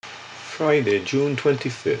Friday, June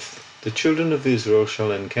 25th. The children of Israel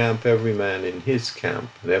shall encamp every man in his camp,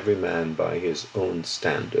 and every man by his own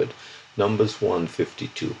standard. Numbers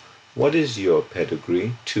 1:52. What is your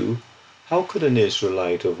pedigree? 2. How could an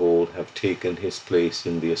Israelite of old have taken his place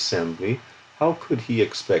in the assembly? How could he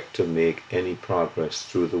expect to make any progress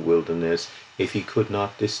through the wilderness if he could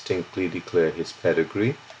not distinctly declare his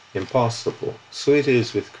pedigree? Impossible. So it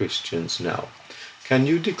is with Christians now. Can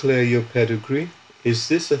you declare your pedigree? Is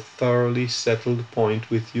this a thoroughly settled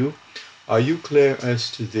point with you? Are you clear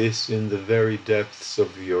as to this in the very depths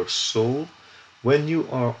of your soul? When you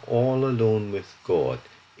are all alone with God,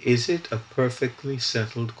 is it a perfectly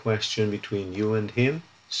settled question between you and Him?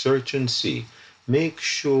 Search and see. Make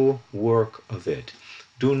sure work of it.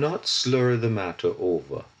 Do not slur the matter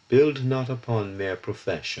over. Build not upon mere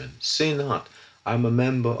profession. Say not, I am a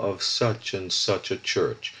member of such and such a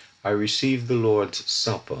church. I receive the Lord's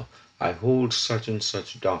Supper. I hold such and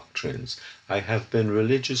such doctrines. I have been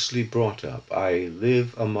religiously brought up. I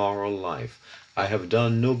live a moral life. I have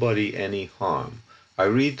done nobody any harm. I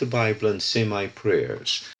read the Bible and say my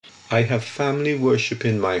prayers. I have family worship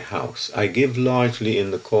in my house. I give largely in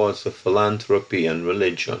the cause of philanthropy and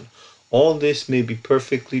religion. All this may be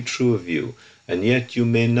perfectly true of you, and yet you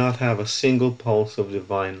may not have a single pulse of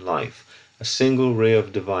divine life, a single ray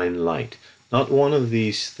of divine light. Not one of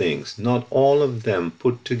these things, not all of them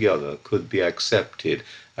put together, could be accepted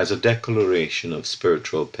as a declaration of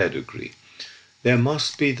spiritual pedigree. There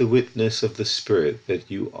must be the witness of the Spirit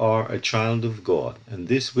that you are a child of God, and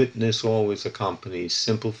this witness always accompanies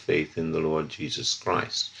simple faith in the Lord Jesus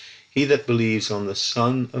Christ. He that believes on the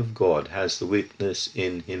Son of God has the witness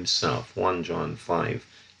in himself. 1 John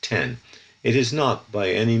 5:10. It is not by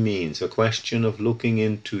any means a question of looking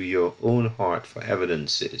into your own heart for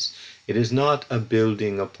evidences. It is not a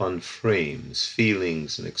building upon frames,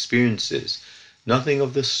 feelings, and experiences. Nothing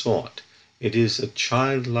of the sort. It is a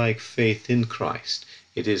childlike faith in Christ.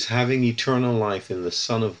 It is having eternal life in the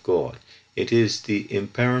Son of God. It is the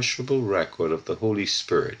imperishable record of the Holy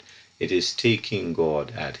Spirit. It is taking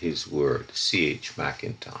God at His word. C.H.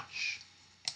 Mackintosh.